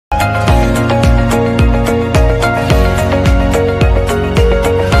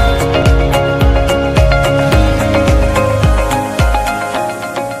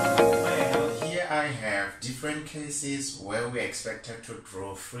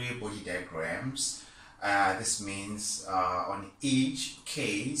free body diagrams. This means on each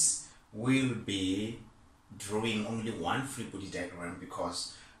case we'll be drawing only one free body diagram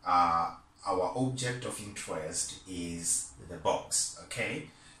because our object of interest is the box. Okay,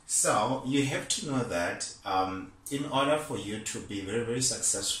 so you have to know that in order for you to be very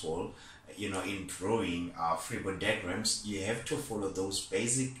successful, in drawing free body diagrams, you have to follow those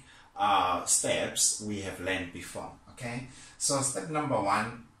basic steps we have learned before. Okay, so step number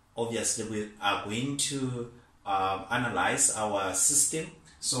one, obviously we are going to analyze our system.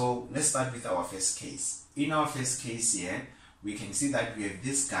 So let's start with our first case. In our first case here, we can see that we have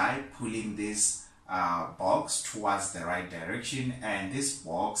this guy pulling this box towards the right direction, and this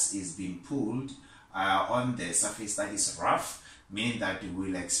box is being pulled on the surface that is rough, meaning that we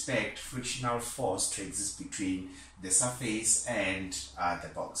will expect frictional force to exist between the surface and the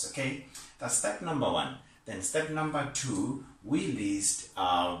box. Okay, that's step number one. Then step number two, we list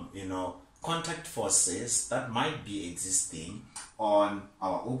contact forces that might be existing on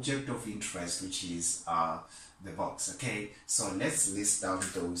our object of interest, which is the box. Okay, so let's list down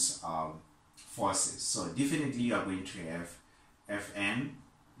those forces. So definitely you are going to have Fn,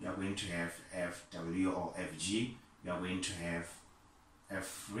 you are going to have Fw or Fg, you are going to have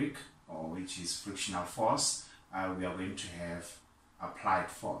Fric, or which is frictional force. We are going to have applied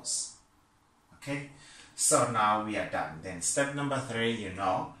force. Okay, so now we are done. Then step number three, you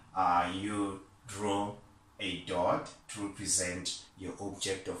draw a dot to represent your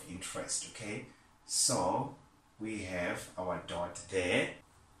object of interest. Okay, so we have our dot there.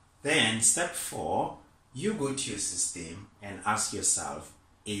 Then step four, you go to your system and ask yourself,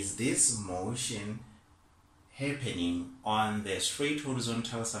 is this motion happening on the straight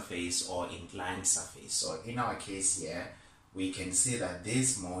horizontal surface or inclined surface? So in our case here, we can see that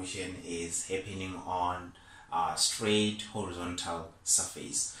this motion is happening on a straight horizontal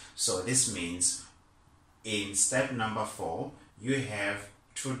surface. So this means in step number four, you have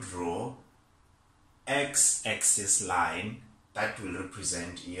to draw x-axis line that will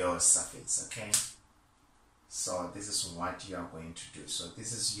represent your surface. Okay, so this is what you are going to do. So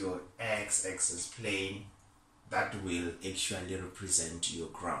this is your x-axis plane that will actually represent your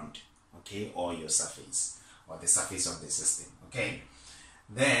ground, okay, or your surface, or the surface of the system. Okay,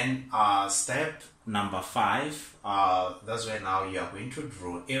 then step number five, that's where now you are going to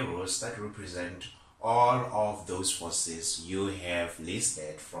draw arrows that represent all of those forces you have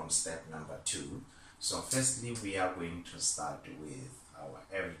listed from step number two. So firstly, we are going to start with our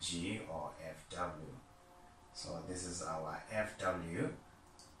Fg or Fw. So this is our Fw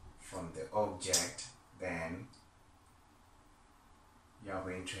from the object. Then you are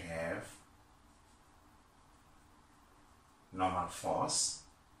going to have normal force.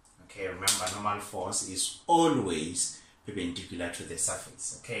 Okay, remember normal force is always perpendicular to the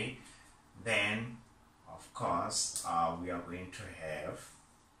surface. Okay, then of course we are going to have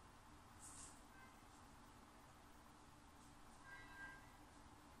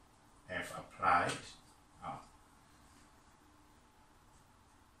F applied,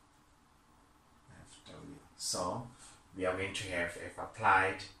 Fw. So we are going to have F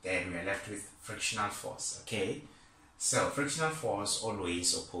applied, then we are left with frictional force. Okay, so frictional force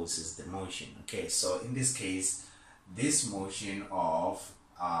always opposes the motion. Okay, so in this case, this motion of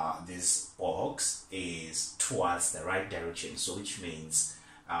this box is towards the right direction, so which means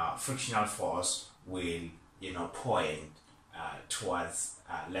frictional force will point towards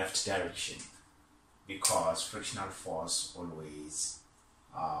left direction, because frictional force always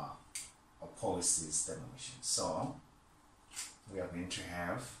opposes the motion. So we are going to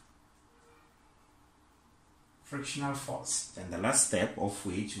have frictional force. Then the last step, of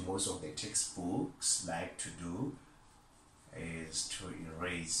which most of the textbooks like to do, is to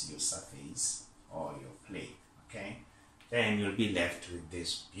erase your surface or your plane. Okay, then you'll be left with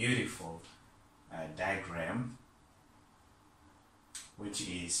this beautiful diagram, which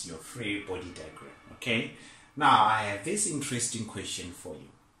is your free body diagram. Okay, now I have this interesting question for you.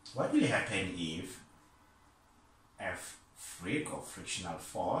 What will happen if F Fric or frictional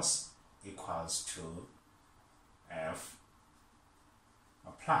force equals to F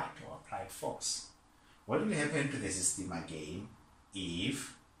applied or applied force? What will happen to the system again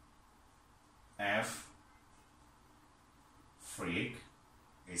if F Fric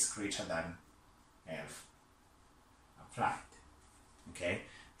is greater than F applied? Okay,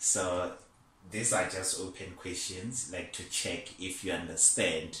 so these are just open questions, like to check if you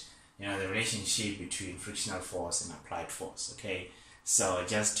understand the relationship between frictional force and applied force. Okay, so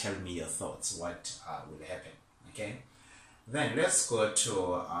just tell me your thoughts, what will happen. Okay, then let's go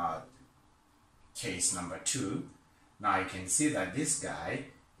to case number two. Now you can see that this guy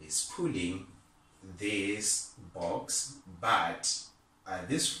is pulling this box, but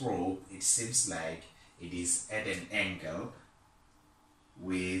this rope, it seems like it is at an angle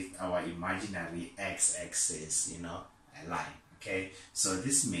with our imaginary x-axis, you know, a line. Okay, so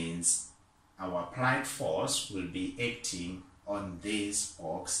this means our applied force will be acting on this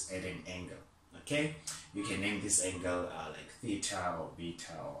box at an angle. Okay, you can name this angle like theta or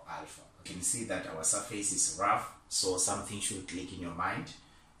beta or alpha. You can see that our surface is rough, so something should click in your mind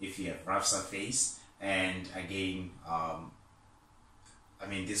if you have rough surface. And again, I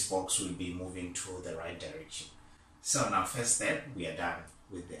mean, this box will be moving to the right direction. So now, first step, we are done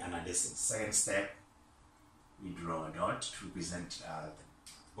with the analysis. Second step, we draw a dot to represent the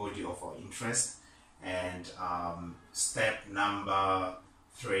body of our interest. And step number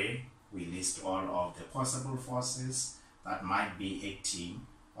 3, we list all of the possible forces that might be acting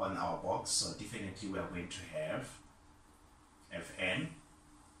on our box. So definitely we are going to have Fn,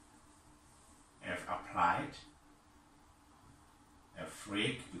 F applied, F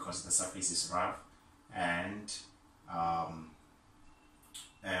freak because the surface is rough, and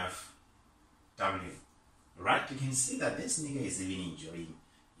Fw. Right, you can see that this nigga is even enjoying,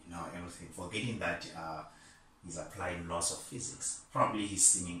 you know, everything, forgetting that he's applying laws of physics. Probably he's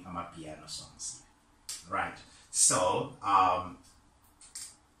singing amapiano songs. Right, so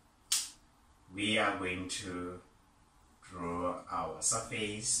we are going to draw our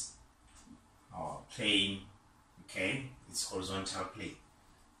surface, our plane. Okay, it's horizontal plane.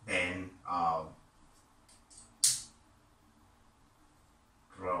 Then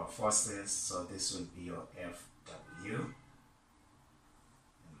draw forces. So this will be your Fw, and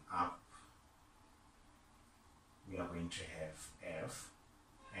up we are going to have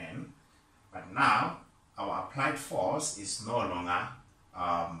Fn. But now our applied force is no longer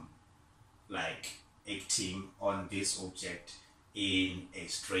like acting on this object in a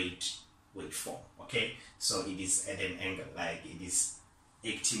straight waveform. Okay, so it is at an angle, like it is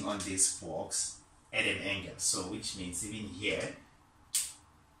acting on this box at an angle. So which means even here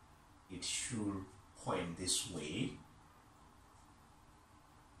it should point this way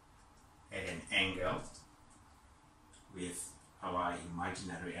at an angle with our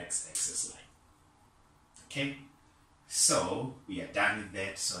imaginary x-axis line. Okay, so we are done with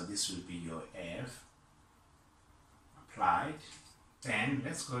that. So this will be your F applied. Then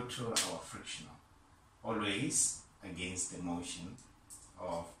let's go to our frictional, always against the motion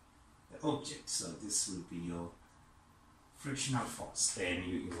of the object. So this will be your frictional force. Then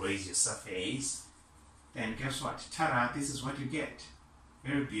you erase your surface. Then guess what? Ta-da! This is what you get.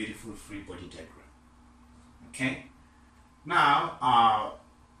 Very beautiful free body diagram. Okay. Now,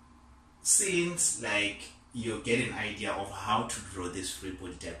 since like you get an idea of how to draw this free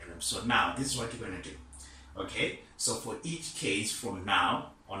body diagram, so now this is what you're going to do. Okay, so for each case from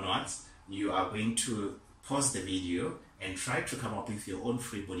now onwards, you are going to pause the video and try to come up with your own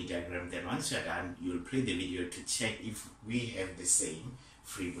free body diagram. Then once you're done, you'll play the video to check if we have the same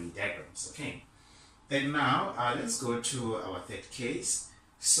free body diagrams. Okay, then now let's go to our third case.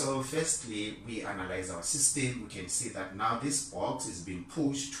 So firstly, we analyze our system. We can see that now this box is being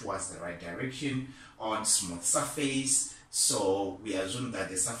pushed towards the right direction on smooth surface. So we assume that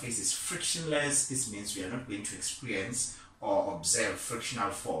the surface is frictionless. This means we are not going to experience or observe frictional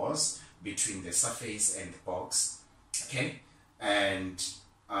force between the surface and the box. Okay, and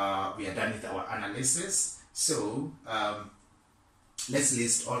we are done with our analysis. So let's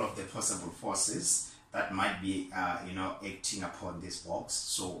list all of the possible forces that might be you know, acting upon this box.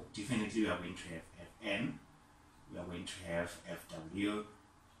 So definitely we are going to have Fn, we are going to have Fw,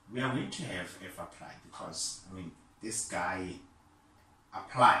 we are going to have F applied, because I mean this guy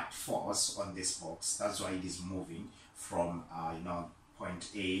applied force on this box. That's why it is moving from you know, point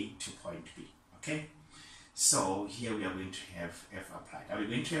A to point B. Okay, so here we are going to have F applied. Are we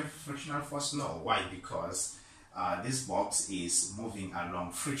going to have frictional force? No. Why? Because this box is moving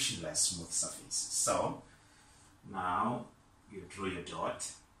along frictionless smooth surface. So now you draw your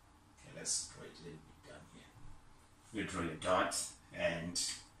dot. Okay, let's draw it a little bit down here. You draw your dot and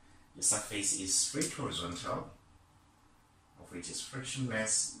your surface is straight horizontal, of which is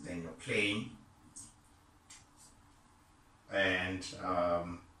frictionless. Then your plane, and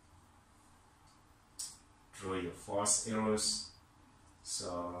draw your force arrows.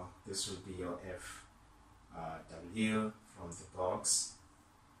 So this will be your W from the box,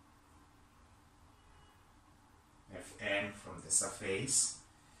 Fn from the surface.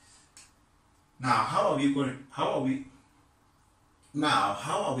 Now how are we going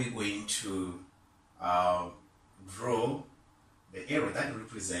to draw the arrow that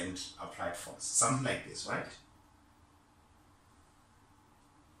represents applied force? Something like this, right?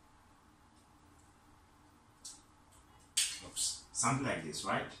 something like this,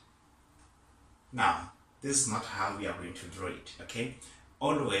 right? Now, this is not how we are going to draw it, okay?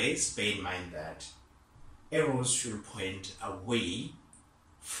 Always bear in mind that arrows should point away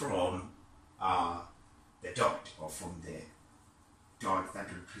from the dot, or from the dot that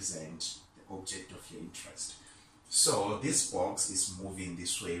represents the object of your interest. So this box is moving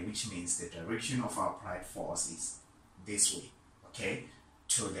this way, which means the direction of our applied force is this way, okay,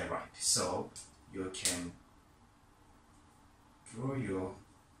 to the right. So you can draw your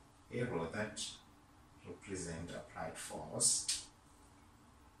arrow that represent applied force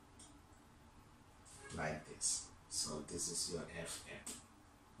like this. So this is your Fn,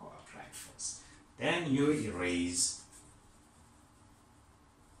 or applied force. Then you erase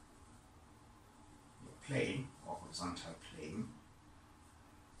your plane, or horizontal plane.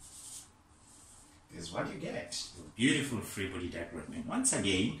 This is what you get, a beautiful free body diagram. And once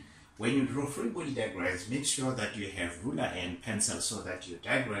again, when you draw free body diagrams, make sure that you have ruler and pencil so that your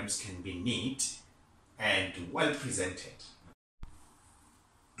diagrams can be neat and well presented.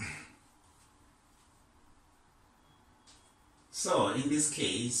 So in this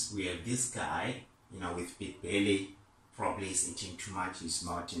case, we have this guy, with big belly, probably is eating too much, he's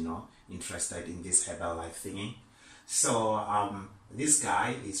not, interested in this Herbalife thingy. So this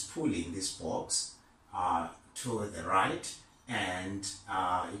guy is pulling this box to the right, and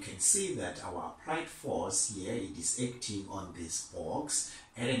you can see that our applied force here, it is acting on this box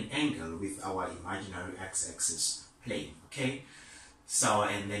at an angle with our imaginary x-axis plane, okay? So,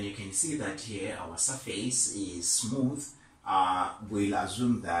 and then you can see that here our surface is smooth. We'll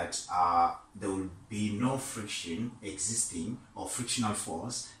assume that there will be no friction existing, or frictional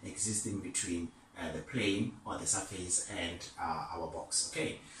force existing between the plane or the surface and our box,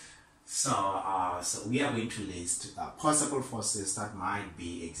 okay? So, so we are going to list possible forces that might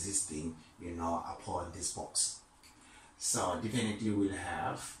be existing, upon this box. So definitely we'll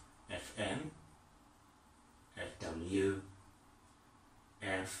have Fn, Fw,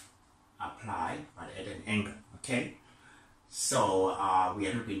 F apply, but at an angle, okay? So we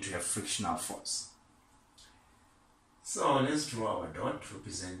are not going to have frictional force. So let's draw our dot to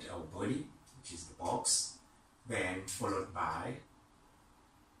represent our body, which is the box, then followed by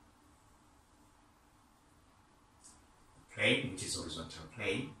the plane, which is horizontal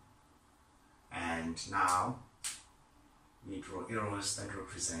plane, and now we draw arrows that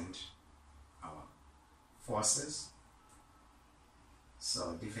represent our forces.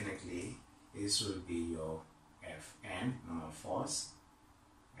 So definitely this will be your Fn, normal force,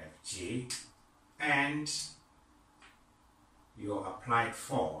 Fg, and your applied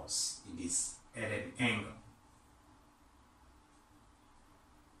force, it is at an angle.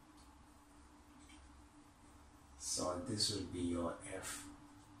 So this will be your F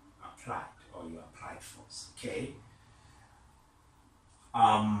applied, or your applied force, okay?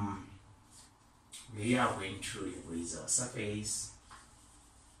 We are going to erase our surface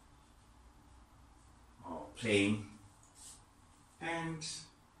or plane, and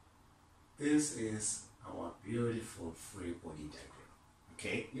this is our beautiful free body diagram,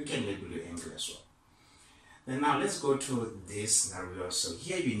 okay? You can label your angle as well. Then now let's go to this scenario. So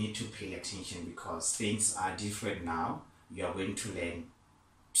here you need to pay attention because things are different now. You are going to learn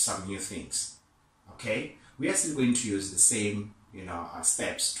some new things, okay? We are still going to use the same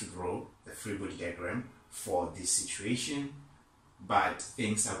steps to draw the free body diagram for this situation, but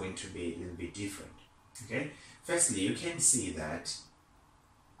things are going to be a little bit different, okay? Firstly, you can see that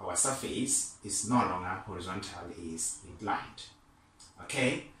our surface is no longer horizontal, is inclined,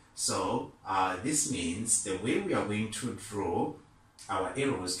 okay? So this means the way we are going to draw our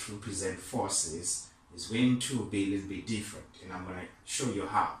arrows to represent forces is going to be a little bit different, and I'm going to show you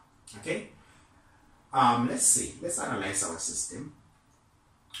how, okay? Let's analyze our system.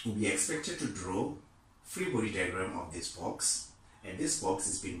 We'll be expected to draw free body diagram of this box, and this box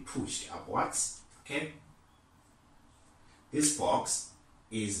is being pushed upwards, okay? This box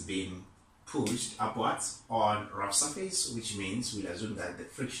is being pushed upwards on rough surface, which means we'll assume that the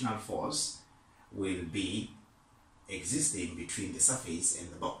frictional force will be existing between the surface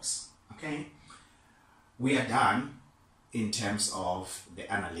and the box, okay? We are done in terms of the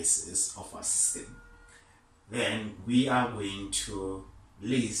analysis of our system. Then we are going to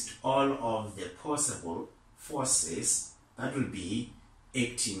list all of the possible forces that will be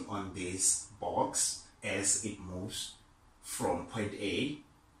acting on this box as it moves from point A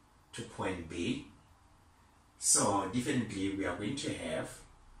to point B. So definitely we are going to have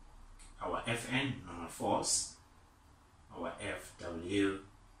our Fn, normal force, our Fw,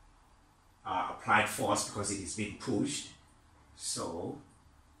 applied force because it is being pushed. So,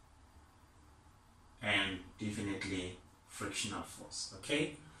 and definitely frictional force.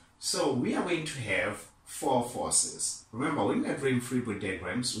 Okay, so we are going to have 4 forces. Remember, when we are drawing free body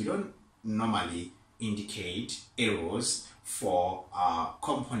diagrams, we don't normally indicate arrows for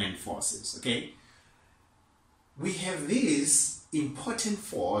component forces. Okay, we have this important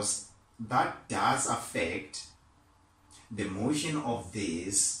force that does affect the motion of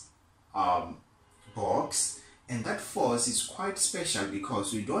this box, and that force is quite special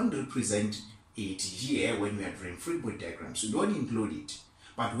because we don't represent it here when we are drawing free body diagrams. We don't include it,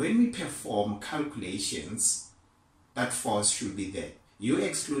 but when we perform calculations, that force should be there. You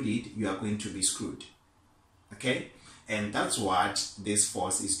exclude it, you are going to be screwed. Okay, and that's what this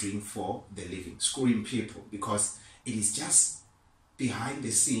force is doing for the living, screwing people, because it is just behind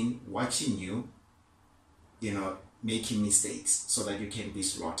the scene watching you, you know, making mistakes so that you can be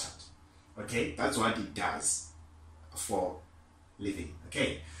slaughtered. Okay, that's what it does for living.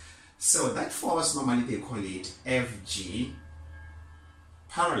 Okay, so that force, normally they call it FG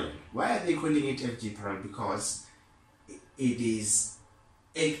parallel. Why are they calling it FG parallel? Because it is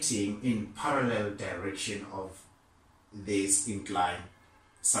acting in parallel direction of this inclined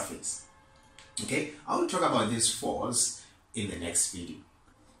surface. Okay, I will talk about this force in the next video.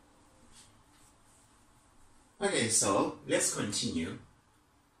 Okay, so let's continue.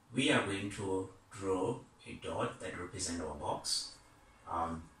 We are going to draw a dot that represents our box,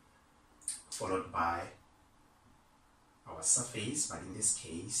 followed by our surface, but in this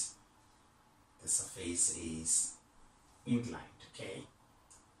case the surface is inclined. Okay,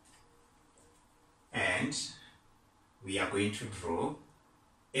 and we are going to draw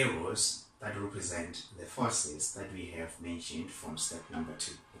arrows that represent the forces that we have mentioned from step number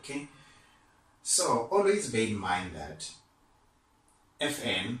 2. Okay, so always bear in mind that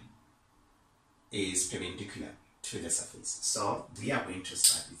Fn is perpendicular to the surface. So we are going to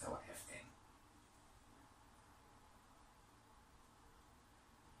start with our Fn.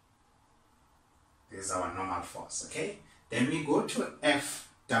 This is our normal force. Okay, then we go to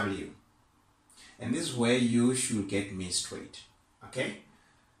Fw, and this is where you should get me straight. Okay,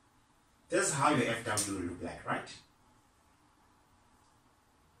 this is how your Fw will look like, right?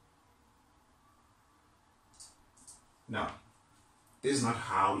 No, this is not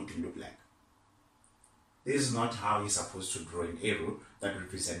how it will look like. This is not how you're supposed to draw an arrow that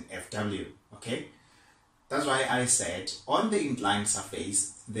represents Fw. Okay, that's why I said on the inclined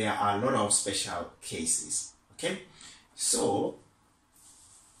surface there are a lot of special cases. Okay, so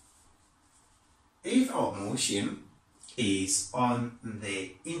if our motion is on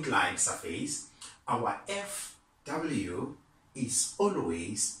the inclined surface, our Fw is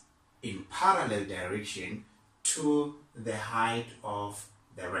always in parallel direction to the height of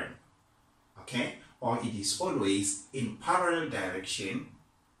the ramp. Okay, or it is always in parallel direction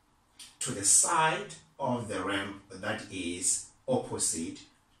to the side of the ramp that is opposite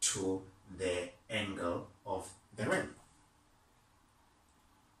to the angle of the ramp.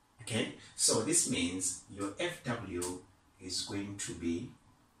 Okay, so this means your Fw is going to be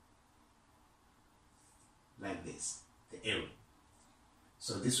like this, the arrow.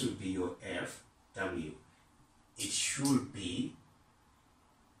 So this will be your Fw. It should be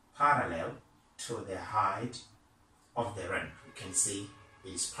parallel to the height of the ramp. You can see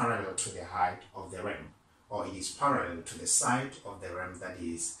it is parallel to the height of the ramp, or it is parallel to the side of the ramp that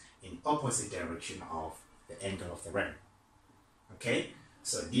is in opposite direction of the angle of the ramp. Okay,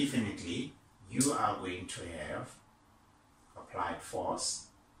 so definitely you are going to have applied force.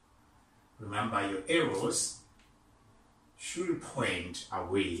 Remember, your arrows should point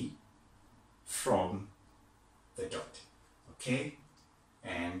away from the dot. Okay,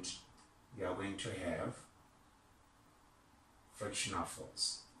 and you are going to have frictional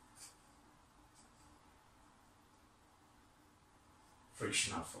force.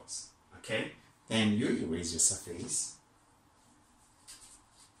 Frictional force. Okay, then you erase your surface.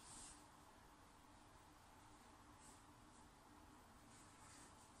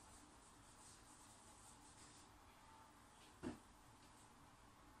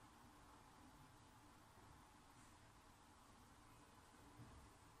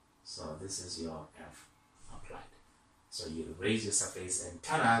 So this is your F applied. So you erase your surface and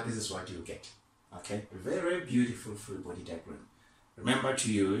ta-da, this is what you get. Okay, very beautiful free body diagram. Remember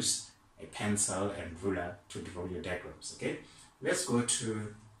to use a pencil and ruler to draw your diagrams. Okay, let's go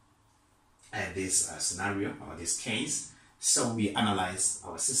to this scenario or this case. So we analyze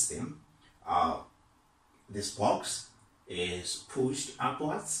our system. This box is pushed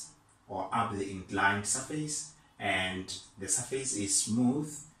upwards or up the inclined surface, and the surface is smooth.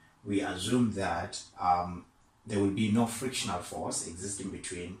 We assume that there will be no frictional force existing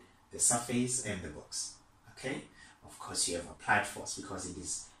between the surface and the box. Okay, of course you have applied force because it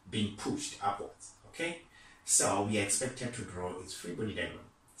is being pushed upwards. Okay, so we are expected to draw its free body diagram.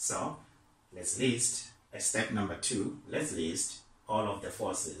 So let's list, as step number 2, let's list all of the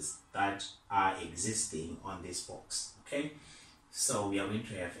forces that are existing on this box. Okay, so we are going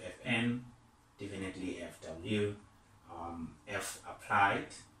to have Fn, definitely Fw, F applied.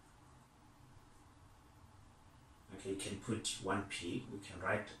 Okay, you can put 1p, we can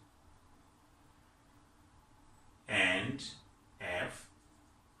write, and F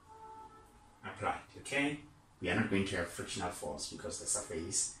applied. Okay, we are not going to have frictional force because the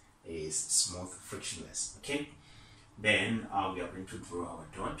surface is smooth, frictionless. Okay, then we are going to draw our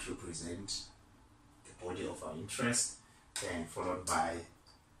dot to represent the body of our interest, then followed by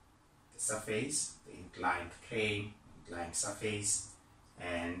the surface, the inclined plane, inclined surface,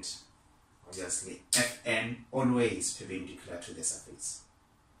 and obviously Fn always perpendicular to the surface.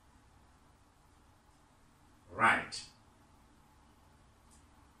 Right.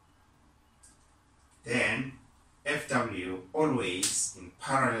 Then Fw always in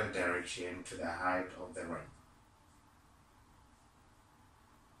parallel direction to the height of the ring.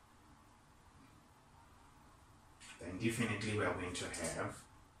 Then definitely we are going to have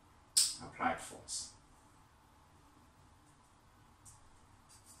applied force.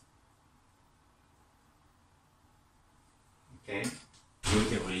 Okay, you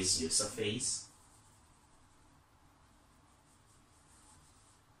can raise your surface.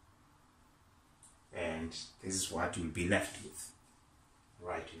 And this is what you'll be left with.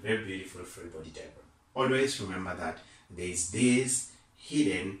 Right, a very beautiful free body diagram. Always remember that there is this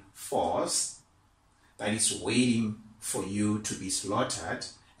hidden force that is waiting for you to be slaughtered,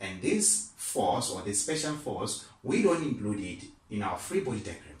 and this force, or this special force, we don't include it in our free body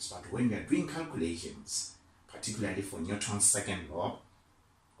diagrams, but when we are doing calculations, particularly for Newton's second law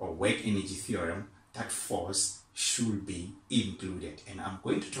or work energy theorem, that force should be included, and I'm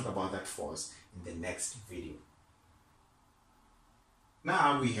going to talk about that force in the next video.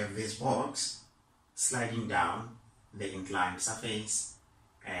 Now we have this box sliding down the inclined surface,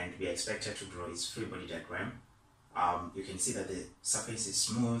 and we are expected to draw its free body diagram. You can see that the surface is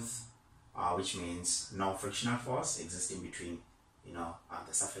smooth, which means no frictional force existing between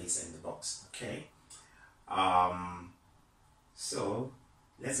the surface and the box. Okay, so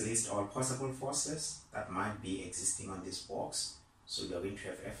let's list all possible forces that might be existing on this box. So we are going to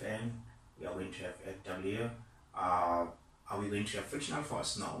have Fn, we are going to have Fw. Are we going to have frictional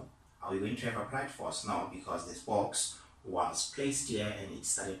force? No. Are we going to have applied force? No, because this box was placed here and it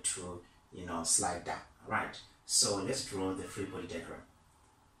started to slide down. Right, so let's draw the free body diagram.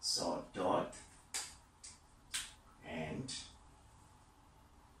 So dot and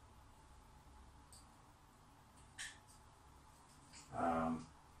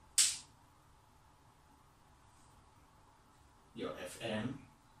your Fn,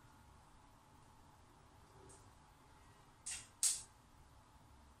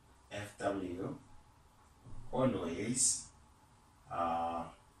 Fw always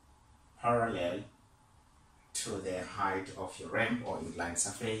parallel to the height of your ramp or inclined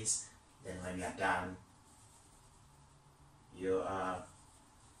surface. Then when you are done, you are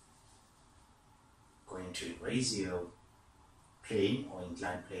going to erase your plane or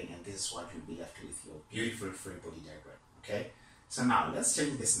inclined plane, and this is what you'll be left with, your beautiful free body diagram. Okay, so now let's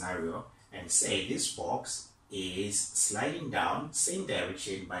change the scenario and say this box is sliding down same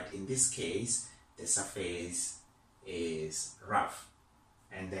direction, but in this case the surface is rough,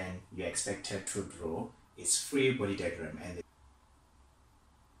 and then you're expected to draw its free body diagram.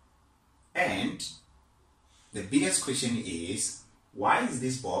 And the biggest question is, why is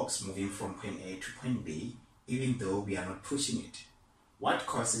this box moving from point A to point B even though we are not pushing it? What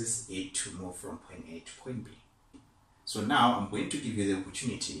causes it to move from point A to point B? So now I'm going to give you the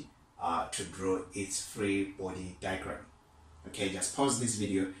opportunity to draw its free body diagram. Okay, just pause this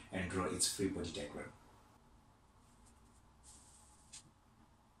video and draw its free body diagram.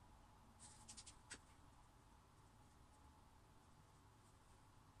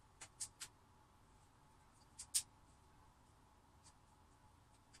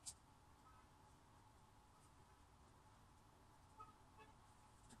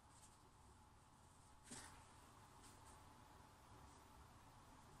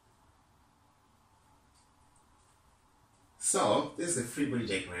 So this is the free body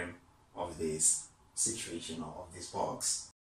diagram of this situation or of this box.